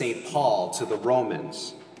St. Paul to the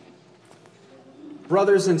Romans.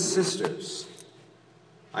 Brothers and sisters,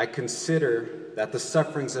 I consider that the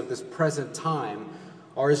sufferings of this present time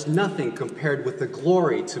are as nothing compared with the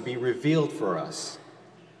glory to be revealed for us.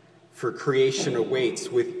 For creation awaits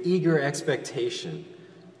with eager expectation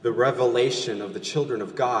the revelation of the children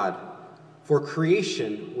of God. For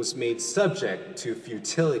creation was made subject to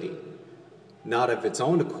futility, not of its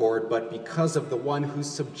own accord, but because of the one who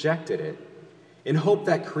subjected it, in hope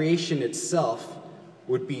that creation itself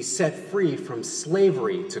would be set free from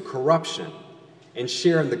slavery to corruption and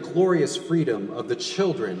share in the glorious freedom of the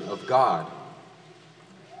children of God.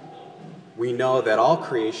 We know that all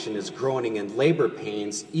creation is groaning in labor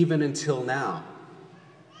pains even until now.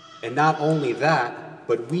 And not only that,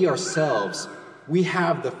 but we ourselves, we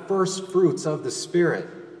have the first fruits of the Spirit.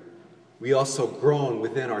 We also groan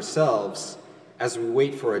within ourselves as we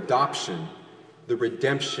wait for adoption, the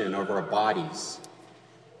redemption of our bodies.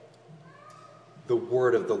 The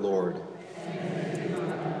word of the Lord.